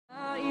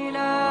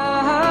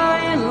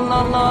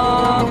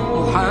illallah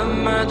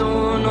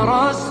Muhammadun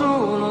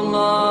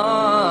Rasulullah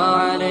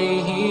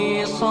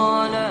alayhi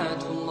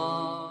salatullah.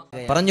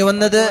 പറഞ്ഞു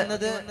വന്നത്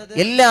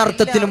എല്ലാ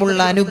അർത്ഥത്തിലുമുള്ള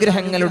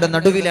അനുഗ്രഹങ്ങളുടെ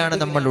നടുവിലാണ്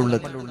നമ്മൾ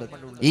ഉള്ളത്.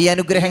 ഈ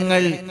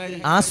അനുഗ്രഹങ്ങൾ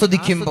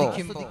ആസ്വദിക്കുമ്പോൾ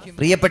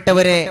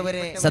പ്രിയപ്പെട്ടവരെ,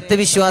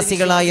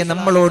 സത്യവിശ്വാസികളായ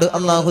നമ്മളോട്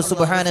അല്ലാഹു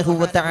സുബ്ഹാനഹു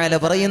വ തആല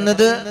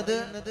പറയുന്നത്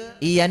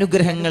ഈ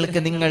അനുഗ്രഹങ്ങൾക്ക്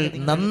നിങ്ങൾ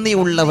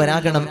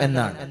നന്ദിയുള്ളവരാകണം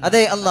എന്നാണ്.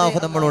 അതേ അല്ലാഹു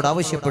നമ്മളോട്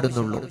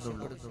ആവശ്യപ്പെടുന്നുള്ളൂ,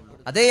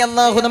 അതേ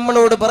അല്ലാഹു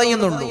നമ്മളോട്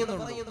പറയുന്നുള്ളൂ.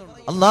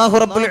 അല്ലാഹു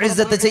റബ്ബുൽ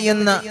ഇസ്സത്ത്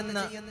ചെയ്യുന്ന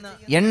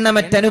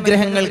എണ്ണമറ്റ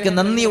അനുഗ്രഹങ്ങൾക്ക്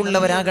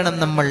നന്ദിയുള്ളവരാകണം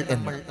നമ്മൾ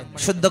എന്ന്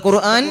ശുദ്ധ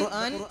ഖുർആൻ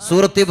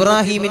സൂറത്ത്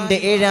ഇബ്രാഹിമിന്റെ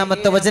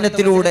 7-ാമത്തെ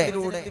വചനത്തിലൂടെ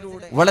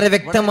വളരെ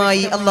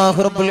വ്യക്തമായി അല്ലാഹു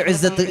റബ്ബുൽ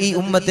ഇസ്സത്ത് ഈ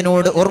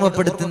ഉമ്മത്തിനോട്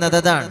ഓർമ്മപ്പെടുത്തുന്നത്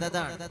അതാണ്.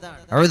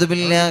 അഊദു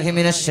ബില്ലാഹി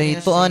മിനശ്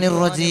ശൈത്വാനിർ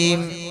റജീം.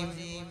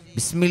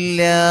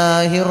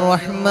 ബിസ്മില്ലാഹിർ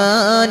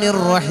റഹ്മാനിർ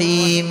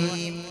റഹീം.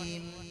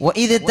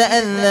 وَإِذْ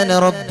تَأَذَّنَ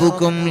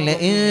رَبُّكُمْ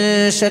لَإِن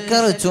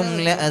شَكَرْتُمْ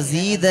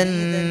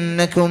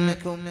لَأَزِيدَنَّكُمْ.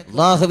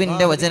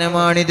 അല്ലാഹുവിന്റെ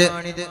വചനമാണിത്.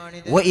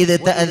 وَإِذْ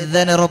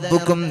تَأَذَّنَ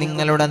رَبُّكُمْ,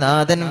 നിങ്ങളുടെ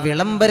നാഥൻ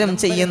വിളംബരം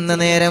ചെയ്യുന്ന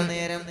നേരം,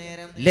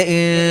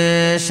 ലഇൻ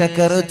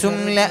ശകർതും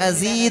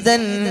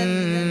ലഅസീദന്നകും,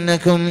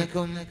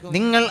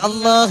 നിങ്ങൾ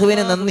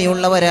അല്ലാഹുവിന്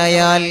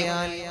നന്ദിയുള്ളവരായാൽ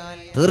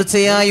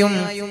തീർച്ചയായും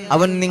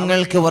അവൻ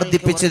നിങ്ങൾക്ക്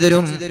വർദ്ധിപ്പിച്ചു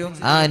തരും.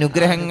 ആ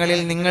അനുഗ്രഹങ്ങളിൽ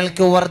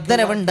നിങ്ങൾക്ക്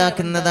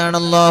വർധനവുണ്ടാക്കുന്നതാണ്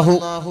അല്ലാഹു.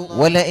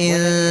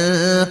 വലഇൻ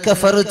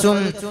കഫർതും,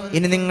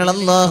 ഇനി നിങ്ങൾ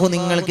അല്ലാഹു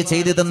നിങ്ങൾക്ക്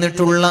ചെയ്തു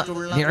തന്നിട്ടുള്ള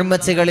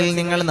നിഅമത്തുകളിൽ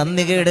നിങ്ങൾ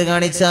നന്ദികേട്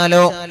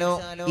കാണിച്ചാലോ,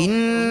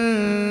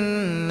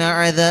 ഇന്ന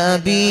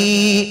അദാബി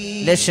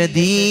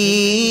ലശദീദ്,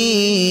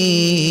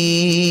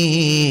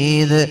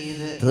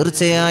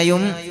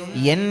 തീർച്ചയായും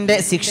എന്റെ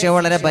ശിക്ഷ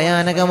വളരെ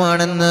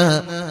ഭയാനകമാണെന്ന്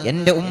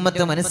എന്റെ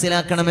ഉമ്മത്ത്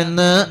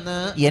മനസ്സിലാക്കണമെന്ന്,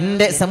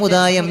 എന്റെ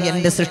സമുദായം,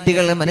 എന്റെ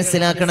സൃഷ്ടികൾ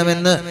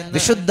മനസ്സിലാക്കണമെന്ന്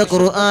വിശുദ്ധ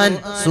ഖുർആൻ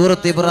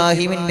സൂറത്ത്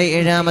ഇബ്രാഹിമിന്റെ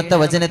 7-ാമത്തെ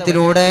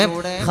വചനത്തിലൂടെ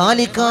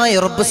ഖാലിഖായ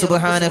റബ്ബ്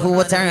സുബ്ഹാനഹു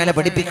വ തആല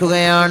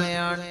പഠിപ്പിക്കുകയാണ്.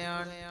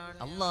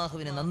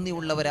 അല്ലാഹുവിന്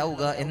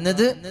നന്ദിയുള്ളവരാവുക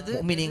എന്നത്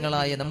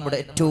മുഅ്മിനീങ്ങളായ നമ്മുടെ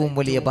ഏറ്റവും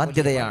വലിയ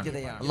ബാധ്യതയാണ്.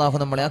 അല്ലാഹു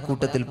നമ്മളെ ആ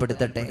കൂട്ടത്തിൽ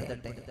പെടുത്തട്ടെ.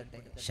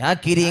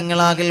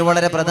 ശാകിരീങ്ങളാകൽ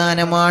വളരെ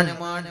പ്രധാനമാണ്.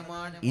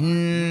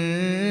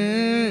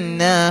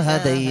 ഇന്നാ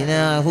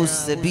ഹദൈനാഹുസ്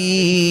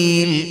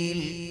സബീൽ,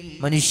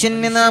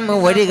 മനുഷ്യന് നാം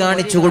വഴി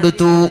കാണിച്ചു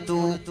കൊടുത്തു.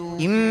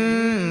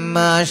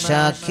 ഇമ്മാ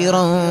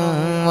ശാകിറൻ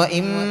വ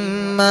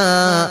ഇമ്മാ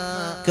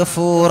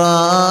കഫൂറാ,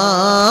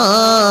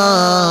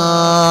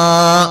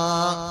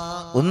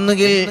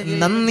 ഒന്നുകിൽ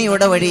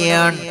നന്ദിയുടെ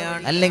വഴിയാണ്,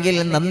 അല്ലെങ്കിൽ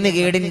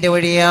നന്ദികേടിന്റെ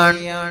വഴിയാണ്.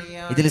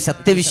 ഇതിൽ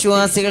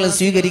സത്യവിശ്വാസികൾ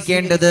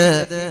സ്വീകരിക്കേണ്ടത്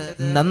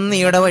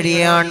നന്ദിയുടെ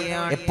വഴിയാണ്.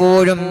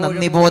 എപ്പോഴും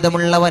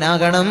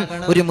നന്ദിബോധമുള്ളവനാകണം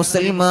ഒരു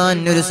മുസൽമാൻ,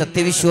 ഒരു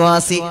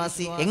സത്യവിശ്വാസി.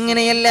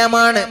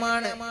 എങ്ങനെയെല്ലാമാണ്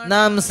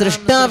നാം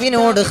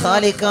സൃഷ്ടാവിനോട്,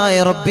 ഖാലിഖായ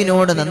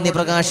റബ്ബിനോട് നന്ദി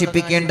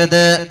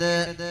പ്രകാശിപ്പിക്കേണ്ടത്?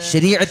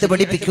 ശരീഅത്ത്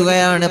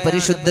പഠിപ്പിക്കുകയാണ്,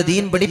 പരിശുദ്ധ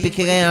ദീൻ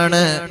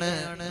പഠിപ്പിക്കുകയാണ്.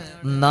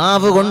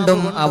 നാവ് കൊണ്ടും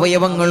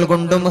അവയവങ്ങൾ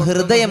കൊണ്ടും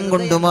ഹൃദയം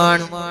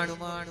കൊണ്ടുമാണ്.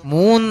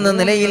 3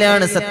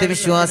 നിലയിലാണ്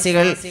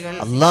സത്യവിശ്വാസികൾ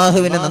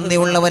അല്ലാഹുവിന്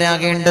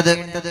നന്ദിയുള്ളവരാകേണ്ടത്.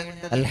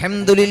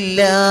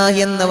 അൽഹംദുലില്ലാഹ്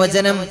എന്ന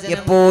വചനം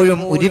എപ്പോഴും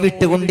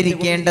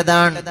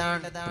ഉരുവിട്ടുകൊണ്ടിരിക്കേണ്ടതാണ്.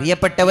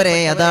 പ്രിയപ്പെട്ടവരെ,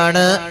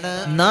 അതാണ്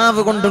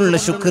നാവ് കൊണ്ടുള്ള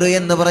ശുക്ർ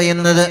എന്ന്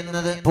പറയുന്നത്.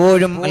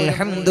 എപ്പോഴും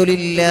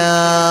അൽഹംദുലില്ലാഹ്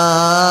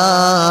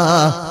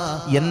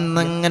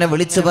എന്നങ്ങനെ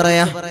വിളിച്ചു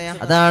പറയാ.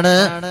 അതാണ്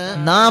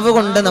നാവ്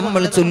കൊണ്ട്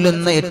നമ്മൾ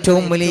ചൊല്ലുന്ന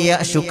ഏറ്റവും വലിയ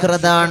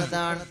ശുക്രതാണ്.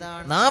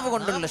 നാവ്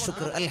കൊണ്ടുള്ള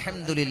ശുക്ർ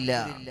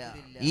അൽഹംദുലില്ലാഹ്.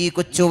 ഈ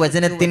കൊച്ചു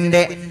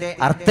വചനത്തിന്റെ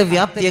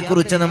അർത്ഥവ്യാപ്തിയെ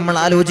കുറിച്ച് നമ്മൾ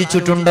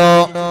ആലോചിച്ചിട്ടുണ്ടോ?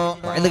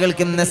 ഇത്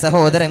കേൾക്കുന്ന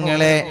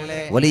സഹോദരങ്ങളെ,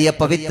 വലിയ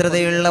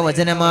പവിത്രതയുള്ള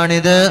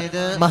വചനമാണിത്.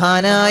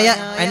 മഹാനായ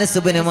അനസ്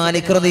ഇബ്നു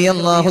മാലിക്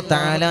റളിയല്ലാഹു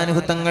തആല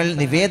അൻഹു തങ്ങൾ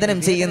നിവേദനം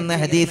ചെയ്യുന്ന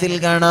ഹദീസിൽ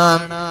കാണാം.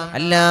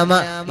 അല്ലാമ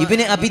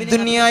ഇബ്നു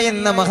അബിദ്ദുനിയ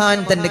എന്ന മഹാൻ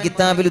തന്റെ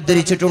കിതാബിൽ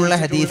ഉദ്ധരിച്ചിട്ടുള്ള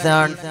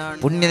ഹദീസാണ്.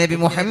 പുണ്യനബി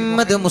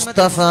മുഹമ്മദ്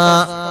മുസ്തഫ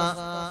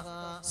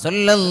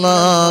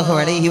സല്ലല്ലാഹു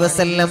അലൈഹി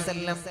വസല്ലം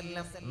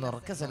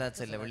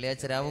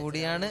വെള്ളിയാഴ്ച രാവ്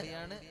കൂടിയാണ്.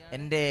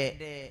 എന്റെ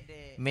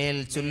മേൽ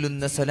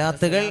ചൊല്ലുന്ന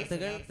സ്വലാത്തുകൾ,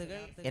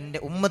 എന്റെ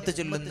ഉമ്മത്ത്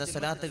ചൊല്ലുന്ന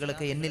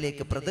സ്വലാത്തുകളൊക്കെ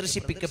എന്നിലേക്ക്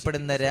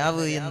പ്രദർശിപ്പിക്കപ്പെടുന്ന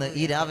രാവ് എന്ന്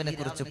ഈ രാവിനെ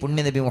കുറിച്ച്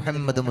പുണ്യനബി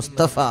മുഹമ്മദ്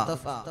മുസ്തഫ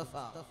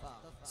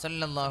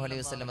സല്ലല്ലാഹു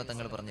അലൈഹി വസല്ലം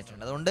തങ്ങൾ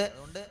പറഞ്ഞിട്ടുണ്ട്. അതുകൊണ്ട്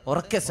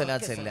ഉറക്കെ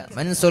സ്വലാത്ത് ചൊല്ലുക.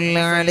 മൻ സല്ല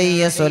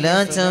അലയ്യ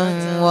സ്വലാത്തൻ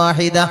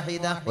വാഹിദ,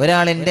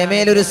 ഒരാൾ എന്റെ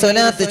മേൽ ഒരു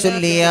സ്വലാത്ത്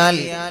ചൊല്ലിയാൽ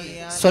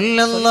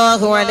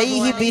സല്ലല്ലാഹു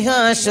അലൈഹി ബിഹാ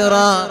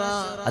അശ്റാ,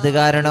 അത്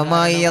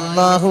കാരണമായി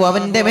അല്ലാഹു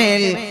അവന്റെ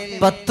മേൽ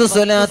 10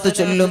 സ്വലാത്ത്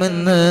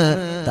ചൊല്ലുമെന്ന്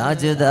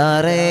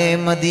താജ്ദാറെ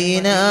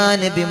മദീന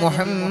നബി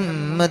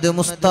മുഹമ്മദ്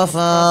മുസ്തഫ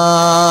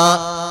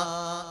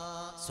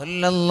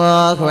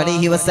സല്ലല്ലാഹു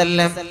അലൈഹി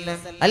വസല്ലം.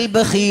 അൽ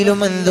ബഖീലു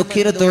മൻ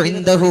ദുകിറതു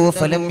ഇൻദഹു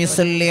ഫലം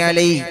യുസല്ലി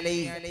അലൈഹി,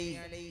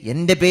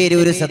 എന്റെ പേര്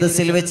ഒരു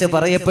സദസ്സിൽ വെച്ച്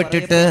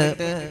പറയപ്പെട്ടിട്ട്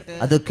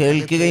അത്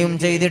കേൾക്കുകയും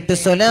ചെയ്തിട്ട്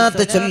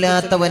സ്വലാത്ത്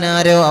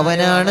ചൊല്ലാത്തവനാരോ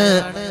അവനാണ്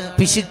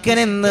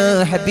പിശുക്കനെന്ന്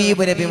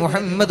ഹബീബ് നബി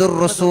മുഹമ്മദുർ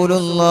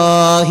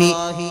റസൂലുള്ളാഹി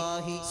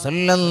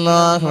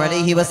സല്ലല്ലാഹു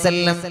അലൈഹി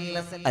വസല്ലം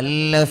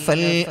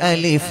അല്ലഫൽ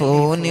അലിഫു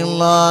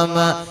നിളാമ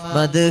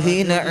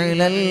മദ്ഹിന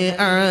അലൽ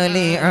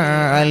ആലി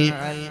ആൽ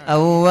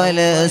അവല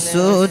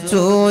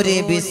സുതൂരി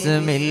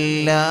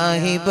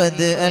ബിസ്മില്ലാഹി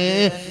ബദഅൽ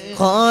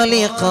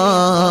ഖാലിഖ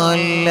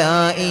ലാ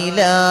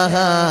ഇലാഹ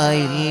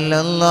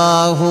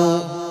ഇല്ലല്ലാഹു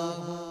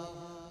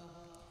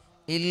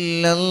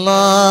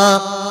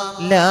ഇല്ലല്ലാഹ്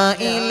ലാ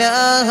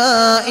ഇലാഹ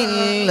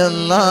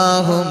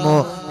ഇല്ലല്ലാഹു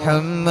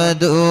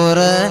മുഹമ്മദുർ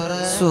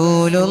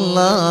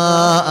റസൂലുള്ളാഹ്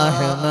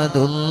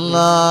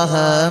അഹ്മദുല്ലാഹ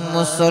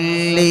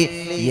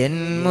മുസല്ലിയൻ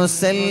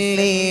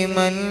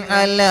മുസല്ലിമൻ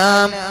അലാ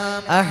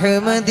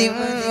അഹ്മദിൻ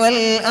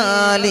വൽ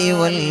ആലി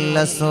വൽ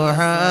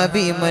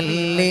അസ്ഹാബി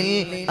മല്ലിൽ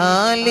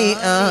ആലി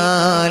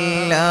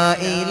ലാ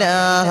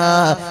ഇലാഹ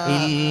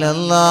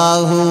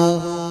ഇല്ലല്ലാഹു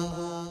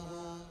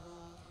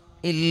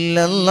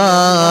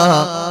ഇല്ലല്ലാഹ്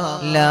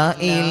ലാ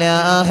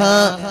ഇലാഹ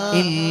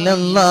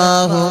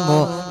ഇല്ലല്ലാഹു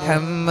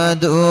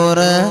മുഹമ്മദുർ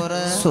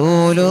റസൂലുള്ളാഹ്.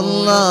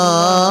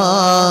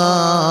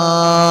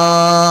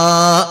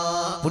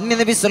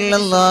 പുണ്യനബി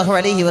സല്ലല്ലാഹു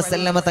അലൈഹി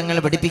വസല്ലമ തങ്ങൾ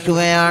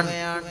പഠിപ്പിക്കുകയാണ്,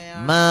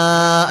 മാ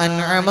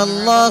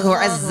അൻഅമല്ലാഹു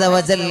അസ്സ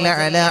വജല്ല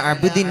അലാ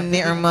അബ്ദിൻ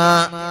നിഅമ,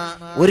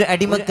 ഒരു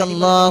അടിമക്ക്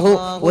അല്ലാഹു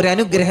ഒരു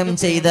അനുഗ്രഹം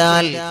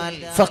ചെയ്താൽ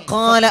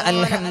ഫഖാല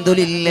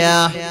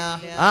അൽഹംദുലില്ലാഹ്,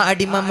 ആ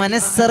അടിമ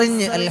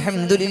മനസ്സറിഞ്ഞ്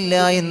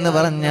അൽഹംദുലില്ലാഹ് എന്ന്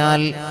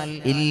പറഞ്ഞാൽ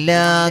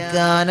ഇല്ലാ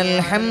കാനൽ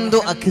ഹംദു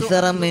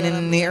അക്സറ മിനൻ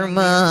നിഅമ,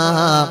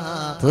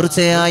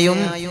 തീർച്ചയായും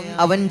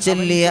അവൻ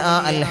ചൊല്ലിയ ആ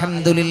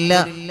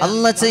അൽഹംദുലില്ലാഹ്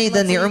അല്ലാഹ് ചെയ്ത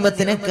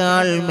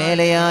നിഅമത്തിനേക്കാൾ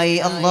മേലെയായി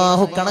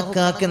അല്ലാഹു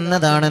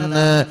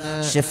കണക്കാക്കുന്നതാണെന്ന്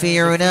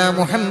ഷഫീഉനാ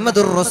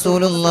മുഹമ്മദുർ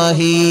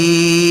റസൂലുള്ളാഹി.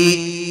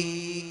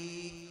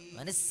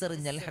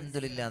 മനസ്സറിഞ്ഞ്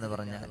അൽഹംദുലില്ലാഹ് എന്ന്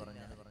പറഞ്ഞാൽ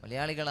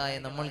മലയാളികളായ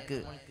നമ്മൾക്ക്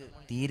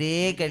തീരെ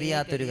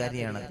കഴിയാത്തൊരു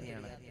കാര്യമാണ്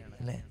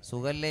അല്ലേ?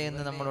 സുഖല്ലേ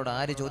എന്ന് നമ്മളോട്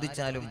ആര്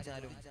ചോദിച്ചാലും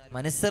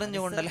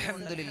മനസ്സറിഞ്ഞുകൊണ്ട്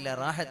അൽഹംദുലില്ലാഹ്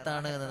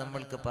റാഹത്താണ് എന്ന്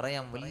നമ്മൾക്ക്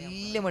പറയാൻ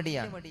വലിയ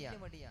മടിയാണ്.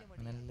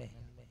 അങ്ങനല്ലേ?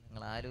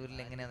 നിങ്ങൾ ആരൂരിൽ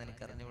എങ്ങനെയാന്ന്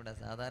എനിക്ക് അറിഞ്ഞുകൂടാ,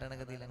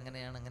 സാധാരണഗതിയിൽ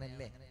അങ്ങനെയാണ്.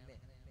 അങ്ങനെയല്ലേ?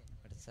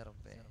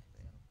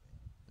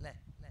 അല്ലേ?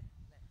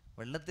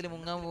 വെള്ളത്തിൽ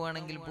മുങ്ങാൻ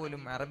പോവാണെങ്കിൽ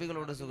പോലും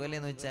അറബികളോട് സുഖല്ലേ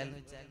എന്ന് വെച്ചാൽ,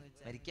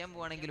 മരിക്കാൻ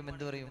പോവാണെങ്കിലും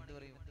എന്ത് പറയും?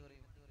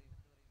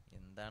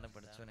 എന്താണ്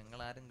പഠിച്ചോ, നിങ്ങൾ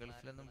ആരും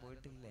ഗൾഫിലൊന്നും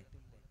പോയിട്ടില്ലേ?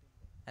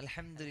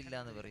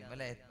 അൽഹംദുലില്ലാഹ് എന്ന് പറയും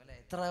അല്ലെ?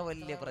 എത്ര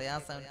വലിയ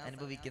പ്രയാസം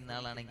അനുഭവിക്കുന്ന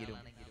ആളാണെങ്കിലും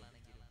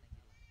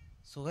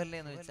സുഖല്ലേ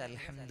എന്ന് വെച്ചാൽ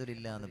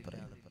അൽഹംദുലില്ലാഹ് എന്ന്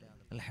പറയും.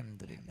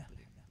 അൽഹംദുലില്ലാഹ്.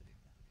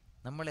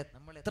 നമ്മൾ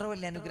എത്ര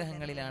വലിയ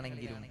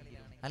അനുഗ്രഹങ്ങളിലാണെങ്കിലും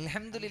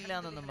അൽഹംദുലില്ലാഹ്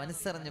എന്നൊന്ന്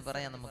മനസ്സറിഞ്ഞ്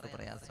പറയാൻ നമുക്ക്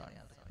പ്രയാസമാണ്.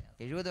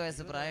 70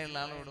 വയസ്സ് പ്രായമുള്ള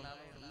ആളോടും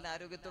നല്ല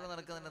ആരോഗ്യത്തോടെ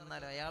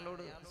നടക്കുന്നുണ്ടെന്നാലും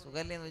അയാളോട്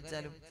സുഖല്ലേ എന്ന്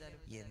വെച്ചാലും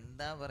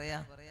എന്താ പറയാ,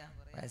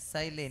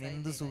 വയസ്സായില്ലേ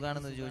എന്ത്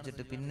സുഖാണെന്ന്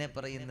ചോദിച്ചിട്ട് പിന്നെ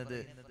പറയുന്നത്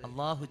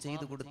അള്ളാഹു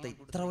ചെയ്തു കൊടുത്ത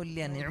ഇത്ര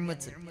വലിയ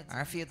നിഅമത്ത്,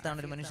 ആഫിയത്താണ്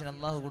ഒരു മനുഷ്യൻ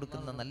അള്ളാഹു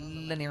കൊടുക്കുന്ന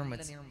നല്ല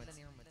നിഅമത്ത്,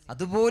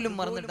 അതുപോലും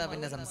മറന്നിട്ടാ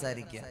പിന്നെ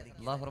സംസാരിക്കുക.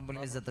 അല്ലാഹു റബ്ബുൽ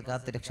ഇസ്സത്ത്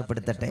കാത്ത്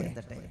രക്ഷപ്പെടുത്തട്ടെ.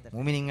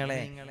 മുഅ്മിനീങ്ങളെ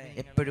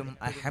എപ്പോഴും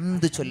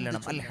അൽഹംദു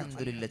ചൊല്ലണം,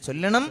 അൽഹംദുലില്ലാഹ്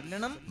ചൊല്ലണം.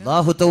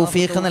 അല്ലാഹു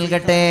തൗഫീഖ്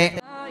നൽകട്ടെ.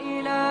 لا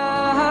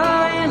إله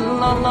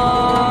إلا الله